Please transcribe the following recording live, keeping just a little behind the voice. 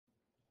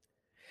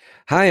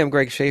Hi, I'm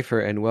Greg Schaefer,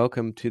 and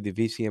welcome to the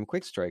VCM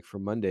Quick Strike for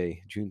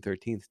Monday, June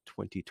 13th,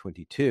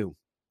 2022.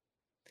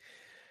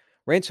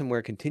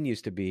 Ransomware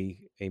continues to be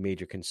a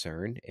major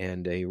concern,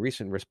 and a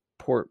recent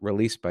report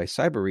released by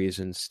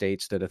Cybereason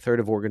states that a third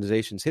of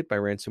organizations hit by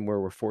ransomware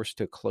were forced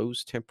to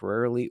close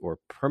temporarily or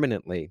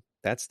permanently.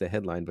 That's the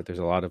headline, but there's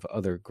a lot of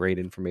other great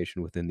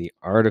information within the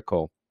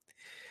article.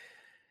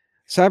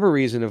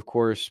 Cybereason, of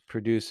course,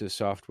 produces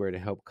software to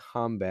help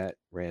combat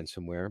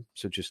ransomware,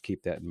 so just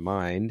keep that in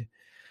mind.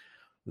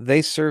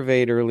 They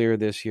surveyed earlier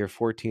this year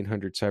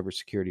 1,400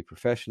 cybersecurity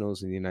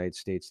professionals in the United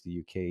States, the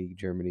UK,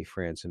 Germany,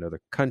 France, and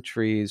other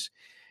countries.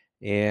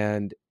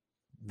 And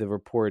the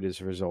report is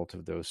a result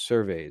of those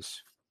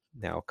surveys.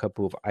 Now, a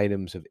couple of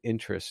items of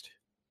interest.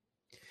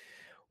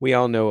 We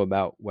all know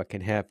about what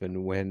can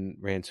happen when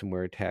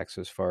ransomware attacks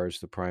as far as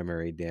the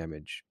primary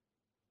damage,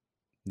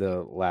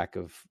 the lack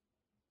of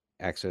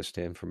access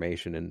to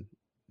information and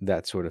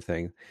that sort of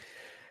thing.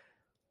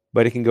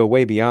 But it can go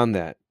way beyond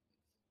that.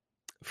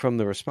 From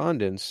the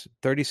respondents,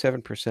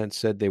 37%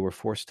 said they were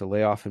forced to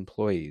lay off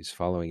employees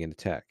following an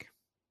attack.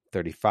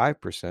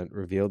 35%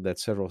 revealed that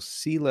several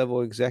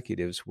C-level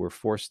executives were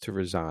forced to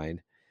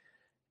resign.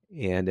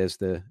 And as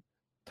the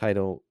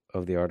title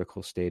of the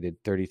article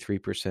stated,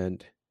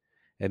 33%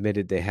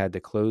 admitted they had to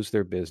close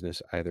their business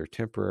either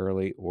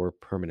temporarily or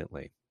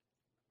permanently.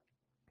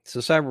 So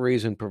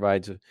Cybereason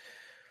provides a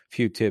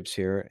few tips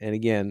here. And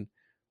again,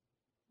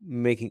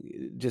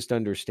 just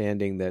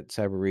understanding that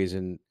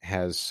Cybereason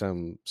has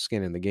some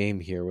skin in the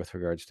game here with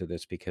regards to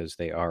this, because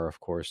they are,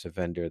 of course, a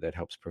vendor that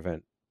helps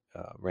prevent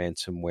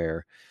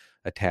ransomware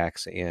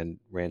attacks and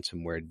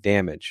ransomware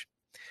damage.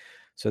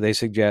 So they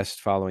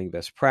suggest following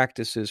best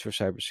practices for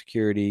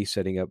cybersecurity,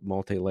 setting up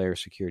multi-layer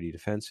security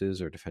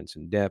defenses or defense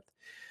in depth,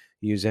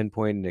 use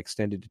endpoint and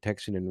extended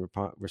detection and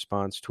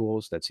response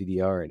tools, that's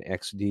EDR and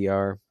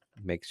XDR.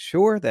 Make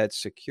sure that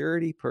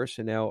security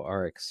personnel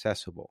are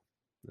accessible.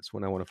 That's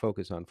what I want to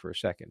focus on for a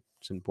second.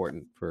 It's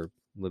important for a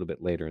little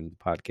bit later in the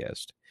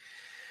podcast.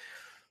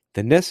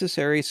 The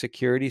necessary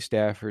security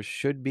staffers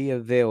should be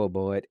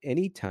available at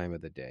any time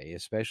of the day,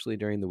 especially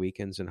during the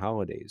weekends and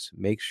holidays.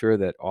 Make sure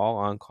that all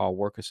on-call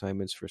work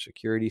assignments for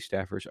security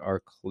staffers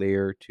are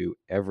clear to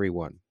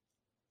everyone.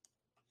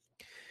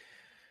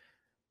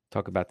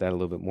 Talk about that a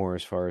little bit more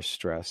as far as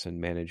stress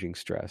and managing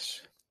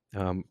stress.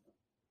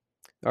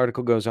 The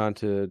article goes on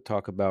to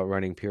talk about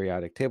running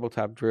periodic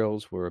tabletop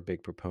drills. We're a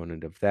big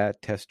proponent of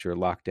that. Test your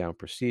lockdown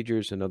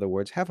procedures. In other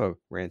words, have a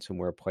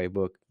ransomware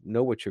playbook.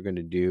 Know what you're going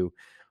to do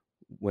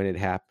when it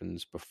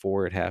happens,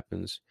 before it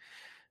happens,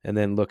 and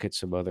then look at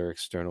some other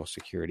external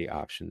security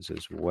options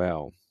as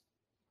well.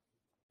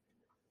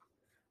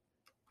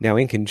 Now,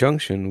 in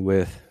conjunction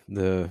with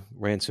the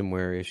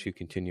ransomware issue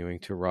continuing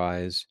to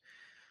rise,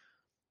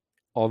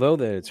 although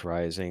that it's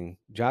rising,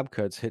 job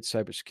cuts hit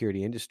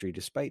cybersecurity industry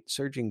despite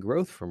surging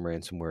growth from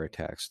ransomware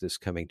attacks. This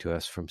coming to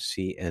us from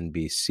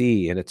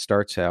CNBC, and it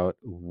starts out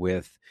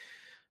with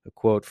a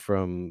quote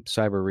from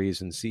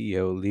Cybereason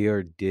CEO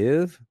Lior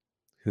Div,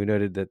 who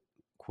noted that,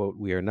 quote,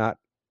 we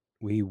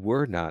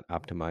were not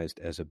optimized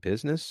as a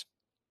business.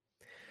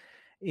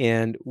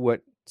 And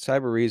what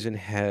Cybereason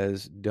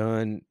has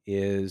done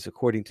is,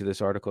 according to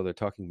this article, they're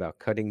talking about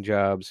cutting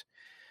jobs.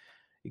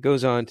 It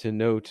goes on to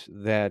note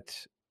that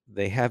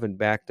they haven't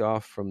backed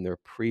off from their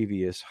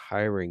previous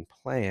hiring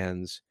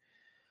plans,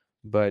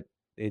 but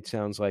it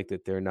sounds like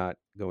that they're not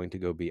going to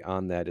go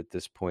beyond that at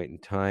this point in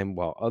time,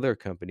 while other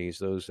companies,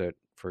 those that,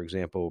 for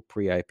example,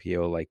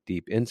 pre-IPO like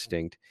Deep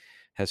Instinct,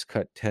 has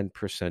cut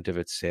 10% of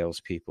its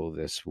salespeople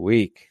this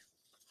week.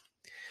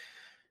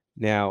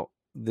 Now,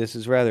 this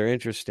is rather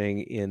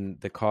interesting in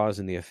the cause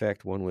and the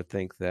effect. One would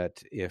think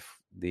that if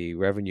the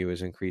revenue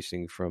is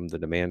increasing from the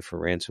demand for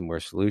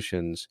ransomware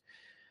solutions,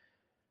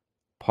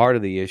 part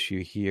of the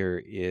issue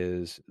here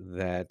is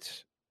that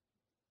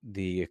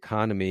the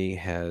economy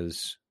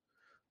has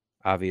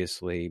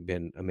obviously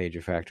been a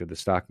major factor. The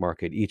stock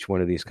market, each one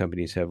of these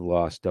companies have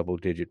lost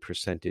double-digit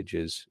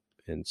percentages,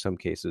 in some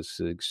cases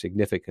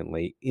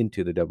significantly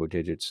into the double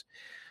digits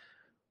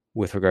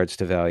with regards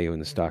to value in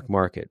the stock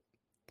market.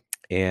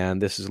 And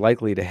this is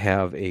likely to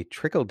have a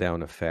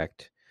trickle-down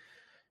effect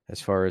as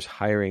far as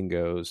hiring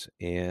goes.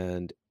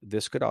 And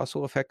this could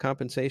also affect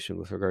compensation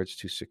with regards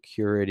to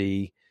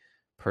security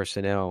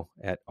personnel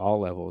at all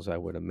levels, I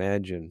would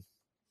imagine.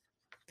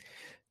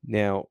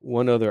 Now,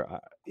 one other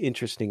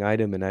interesting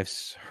item, and I've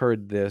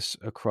heard this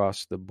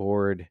across the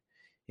board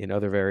in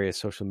other various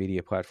social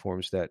media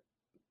platforms, that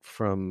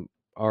from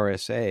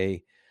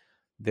RSA,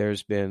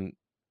 there's been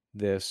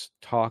this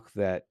talk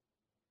that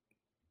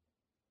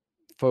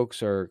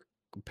folks are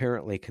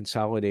apparently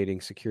consolidating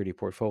security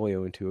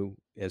portfolio into,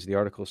 as the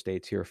article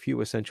states here, a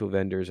few essential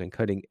vendors and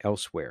cutting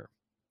elsewhere.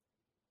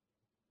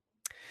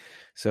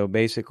 So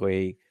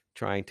basically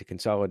trying to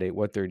consolidate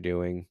what they're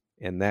doing,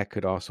 and that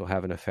could also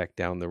have an effect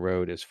down the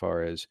road as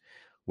far as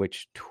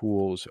which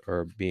tools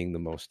are being the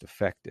most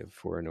effective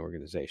for an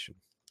organization.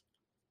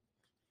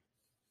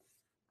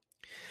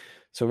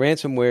 So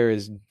ransomware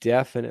is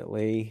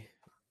definitely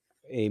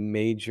a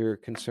major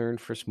concern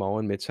for small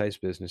and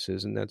mid-sized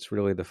businesses, and that's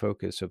really the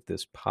focus of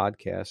this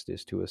podcast,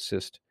 is to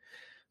assist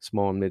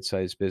small and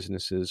mid-sized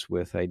businesses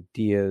with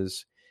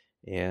ideas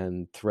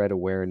and threat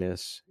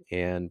awareness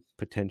and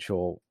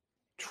potential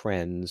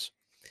trends,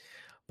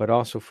 but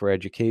also for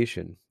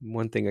education.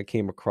 One thing I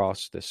came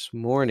across this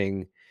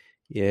morning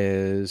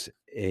is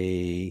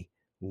a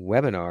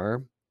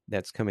webinar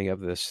that's coming up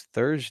this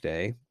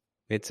Thursday.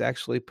 It's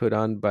actually put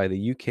on by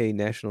the UK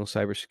National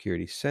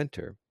Cybersecurity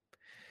Center.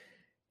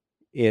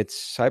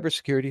 It's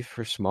cybersecurity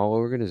for small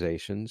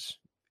organizations.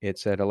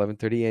 It's at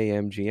 11:30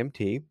 a.m.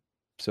 GMT.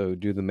 So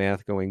do the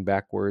math going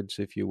backwards,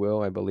 if you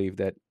will. I believe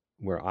that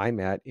where I'm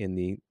at in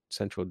the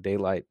Central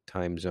Daylight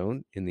Time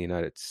Zone in the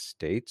United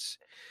States,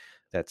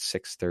 that's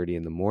 6:30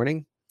 in the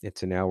morning.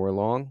 It's an hour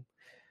long.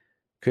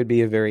 Could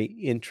be a very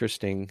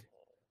interesting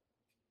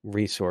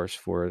resource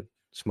for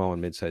small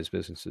and mid-sized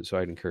businesses. So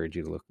I'd encourage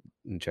you to look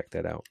and check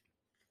that out.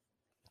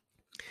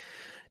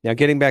 Now,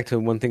 getting back to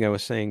one thing I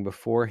was saying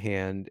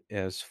beforehand,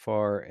 as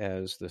far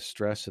as the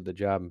stress of the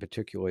job, and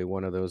particularly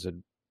one of those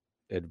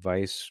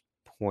advice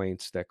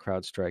points that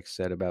CrowdStrike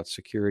said about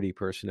security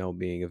personnel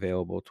being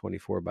available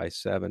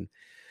 24/7.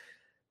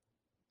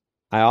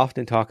 I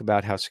often talk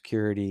about how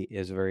security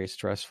is a very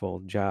stressful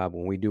job.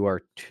 When we do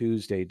our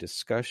Tuesday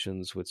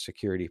discussions with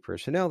security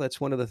personnel,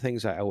 that's one of the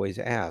things I always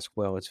ask.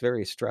 Well, it's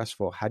very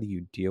stressful. How do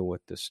you deal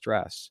with the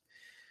stress?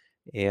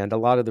 And a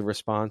lot of the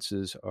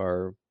responses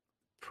are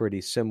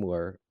pretty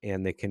similar,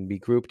 and they can be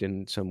grouped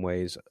in some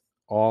ways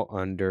all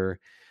under,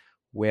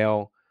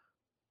 well,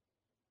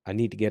 I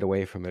need to get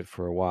away from it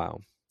for a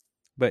while.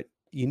 But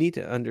you need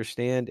to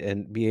understand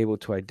and be able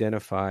to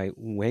identify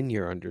when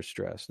you're under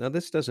stress. Now,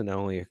 this doesn't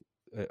only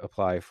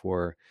apply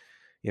for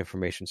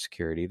information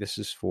security. This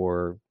is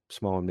for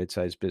small and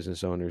mid-sized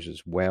business owners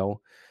as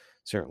well.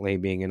 Certainly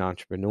being an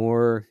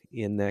entrepreneur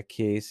in that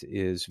case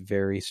is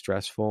very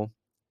stressful.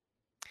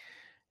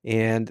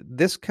 And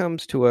this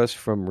comes to us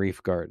from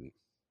Reef Garden.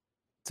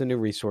 It's a new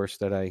resource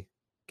that I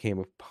came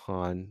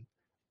upon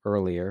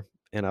earlier,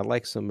 and I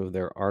like some of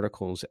their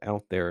articles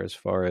out there as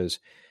far as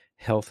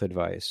health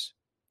advice.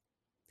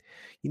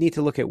 You need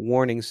to look at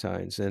warning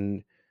signs,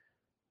 and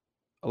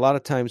a lot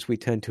of times we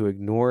tend to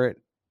ignore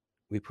it.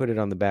 We put it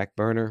on the back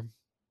burner,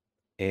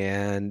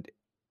 and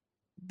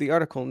the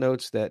article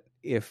notes that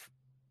if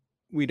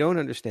we don't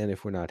understand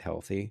if we're not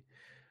healthy,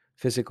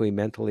 physically,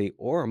 mentally,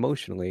 or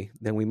emotionally,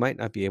 then we might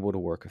not be able to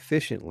work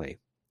efficiently.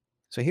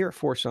 So here are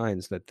 4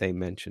 signs that they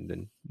mentioned,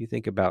 and you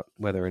think about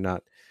whether or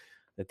not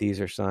that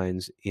these are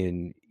signs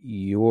in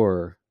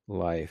your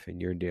life and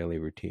your daily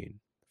routine.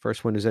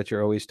 First one is that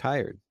you're always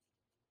tired.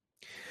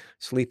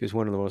 Sleep is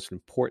one of the most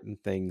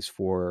important things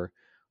for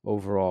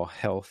overall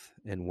health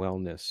and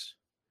wellness.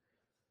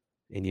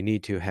 And you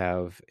need to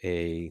have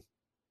a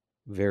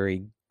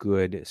very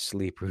good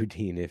sleep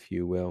routine, if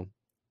you will.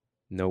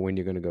 Know when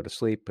you're going to go to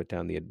sleep, put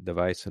down the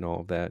device and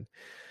all of that.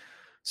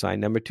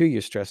 Sign number 2,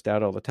 you're stressed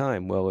out all the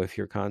time. Well, if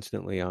you're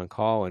constantly on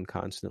call and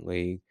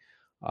constantly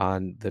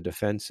on the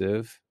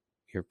defensive,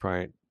 you're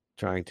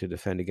trying to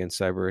defend against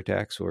cyber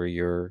attacks, or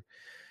you're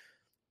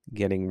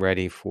getting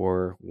ready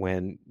for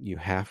when you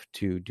have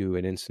to do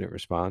an incident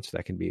response,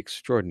 that can be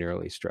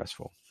extraordinarily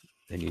stressful,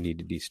 and you need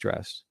to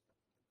de-stress.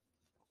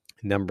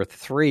 Number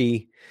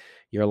 3,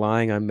 you're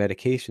relying on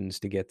medications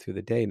to get through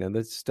the day. Now,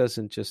 this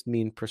doesn't just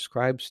mean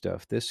prescribed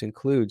stuff. This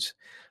includes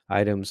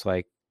items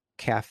like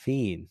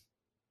caffeine,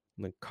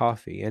 like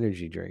coffee,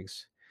 energy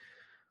drinks.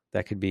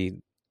 That could be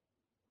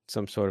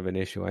some sort of an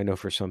issue. I know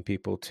for some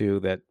people too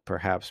that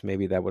perhaps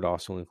maybe that would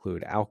also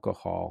include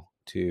alcohol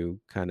to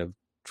kind of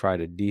try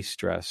to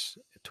de-stress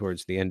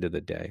towards the end of the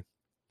day.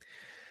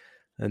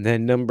 And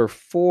then number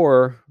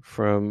 4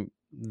 from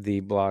the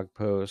blog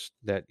post,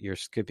 that you're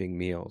skipping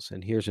meals.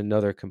 And here's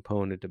another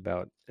component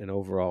about an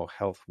overall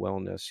health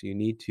wellness. You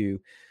need to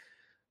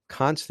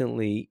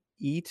constantly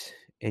eat,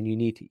 and you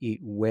need to eat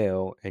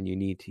well, and you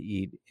need to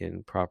eat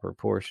in proper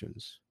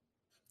portions.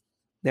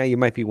 Now, you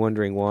might be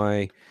wondering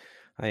why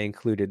I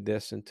included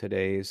this in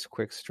today's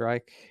Quick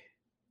Strike.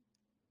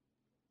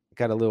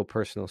 Got a little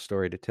personal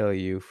story to tell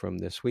you from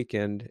this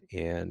weekend,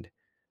 and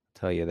I'll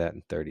tell you that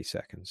in 30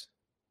 seconds.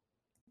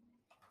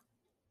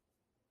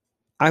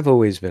 I've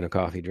always been a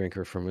coffee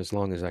drinker from as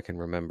long as I can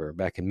remember.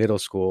 Back in middle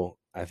school,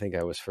 I think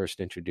I was first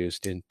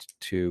introduced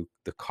into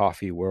the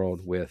coffee world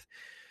with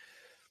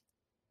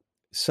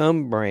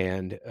some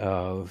brand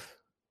of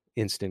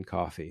instant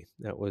coffee.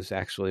 That was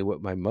actually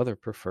what my mother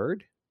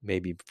preferred,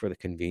 maybe for the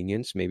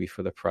convenience, maybe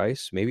for the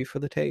price, maybe for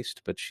the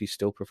taste, but she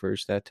still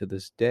prefers that to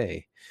this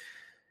day.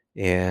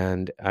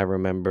 And I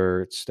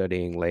remember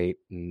studying late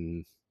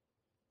and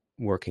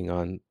working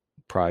on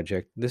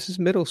project. This is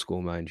middle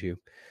school, mind you,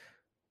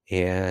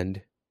 and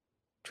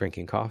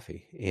drinking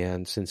coffee.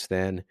 And since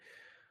then,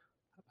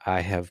 I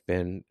have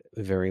been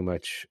very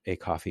much a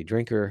coffee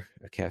drinker,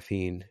 a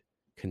caffeine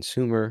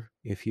consumer,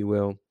 if you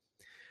will.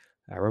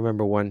 I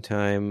remember one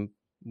time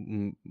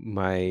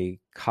my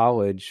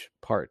college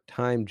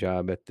part-time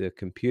job at the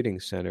computing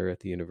center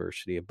at the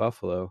University of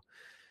Buffalo,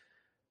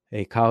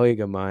 a colleague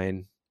of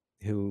mine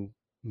who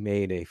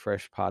made a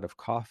fresh pot of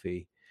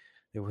coffee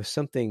There was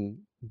something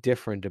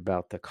different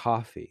about the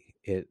coffee.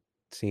 It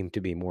seemed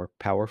to be more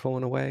powerful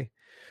in a way.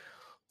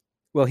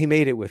 Well, he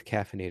made it with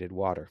caffeinated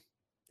water.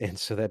 And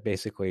so that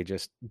basically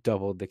just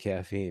doubled the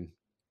caffeine.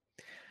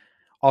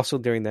 Also,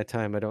 during that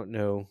time, I don't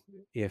know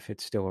if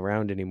it's still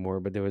around anymore,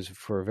 but there was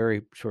for a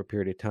very short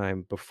period of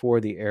time before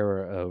the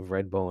era of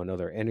Red Bull and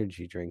other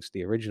energy drinks,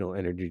 the original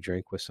energy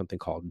drink was something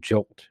called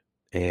Jolt.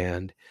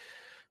 And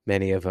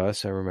many of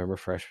us, I remember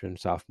freshman,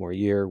 sophomore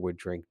year, would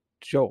drink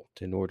Jolt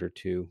in order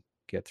to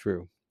get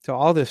through. So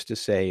all this to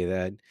say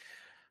that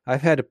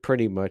I've had a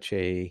pretty much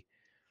a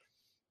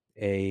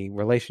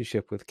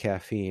relationship with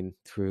caffeine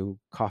through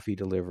coffee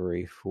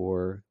delivery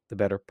for the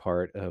better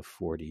part of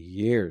 40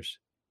 years.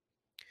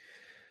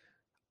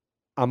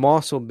 I'm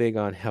also big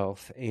on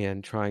health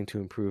and trying to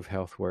improve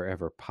health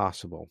wherever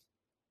possible.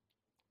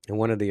 And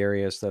one of the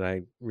areas that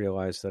I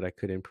realized that I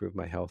could improve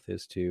my health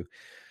is to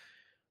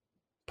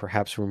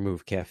perhaps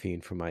remove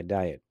caffeine from my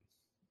diet.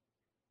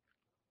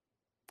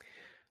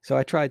 So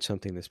I tried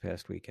something this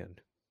past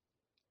weekend.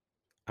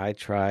 I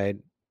tried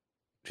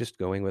just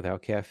going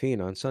without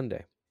caffeine on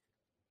Sunday.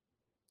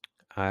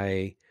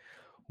 I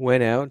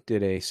went out,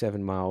 did a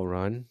 7-mile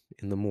run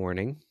in the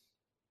morning,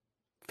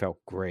 felt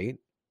great,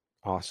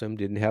 awesome.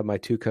 Didn't have my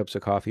 2 cups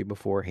of coffee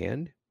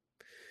beforehand.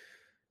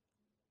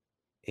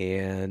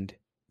 And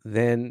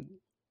then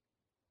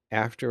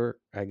after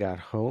I got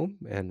home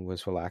and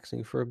was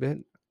relaxing for a bit,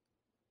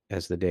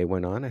 as the day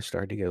went on, I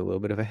started to get a little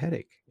bit of a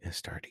headache. I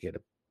started to get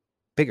a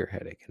bigger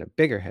headache and a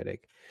bigger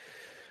headache.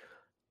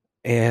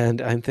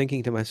 And I'm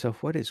thinking to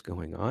myself, what is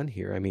going on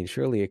here? I mean,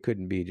 surely it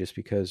couldn't be just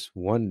because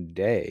one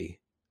day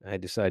I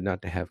decided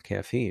not to have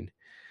caffeine.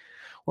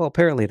 Well,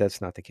 apparently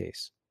that's not the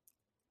case.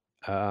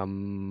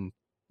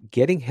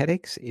 Getting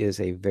headaches is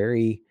a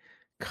very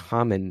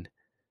common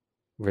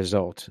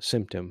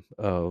symptom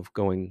of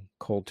going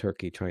cold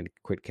turkey trying to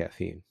quit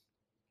caffeine.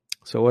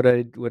 So what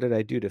did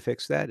I do to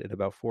fix that? At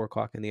about 4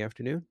 o'clock in the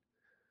afternoon,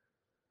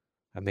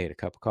 I made a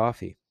cup of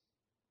coffee.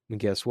 And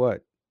guess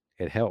what?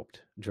 It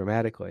helped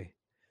dramatically.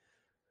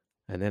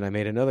 And then I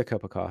made another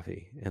cup of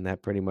coffee, and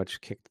that pretty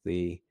much kicked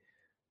the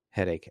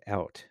headache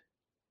out.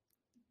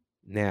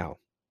 Now,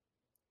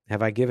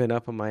 have I given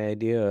up on my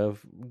idea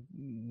of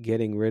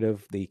getting rid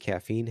of the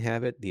caffeine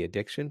habit, the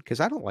addiction? Because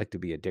I don't like to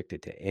be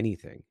addicted to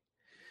anything.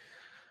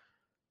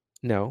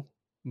 No,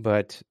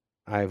 but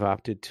I've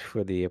opted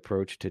for the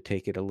approach to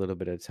take it a little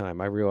bit at a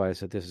time. I realize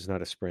that this is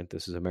not a sprint,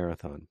 this is a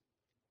marathon.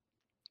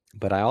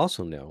 But I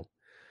also know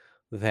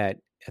that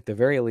at the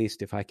very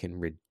least, if I can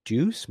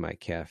reduce my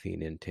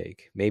caffeine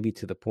intake, maybe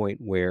to the point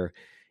where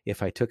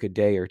if I took a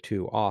day or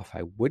two off,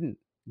 I wouldn't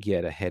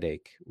get a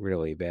headache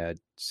really bad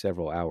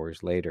several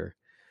hours later,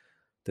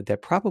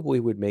 that probably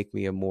would make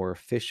me a more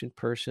efficient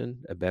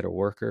person, a better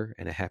worker,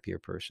 and a happier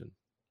person.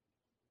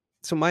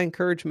 So my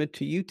encouragement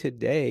to you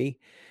today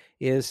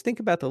is think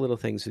about the little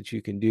things that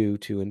you can do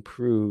to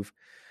improve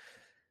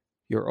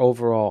your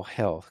overall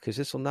health, because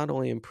this will not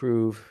only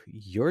improve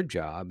your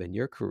job and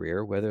your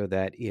career, whether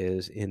that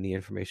is in the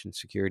information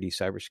security,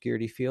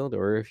 cybersecurity field,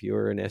 or if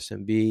you're an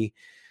SMB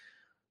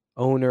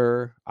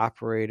owner,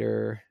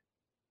 operator,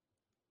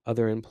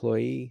 other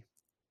employee,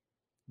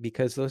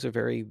 because those are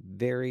very,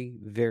 very,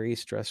 very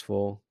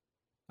stressful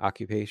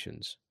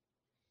occupations.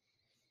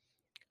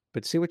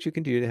 But see what you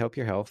can do to help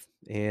your health,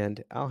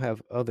 and I'll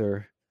have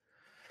other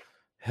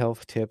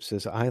health tips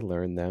as I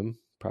learn them,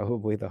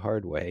 probably the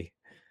hard way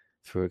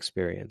through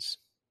experience.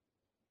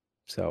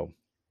 So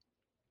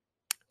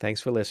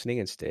thanks for listening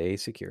and stay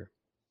secure.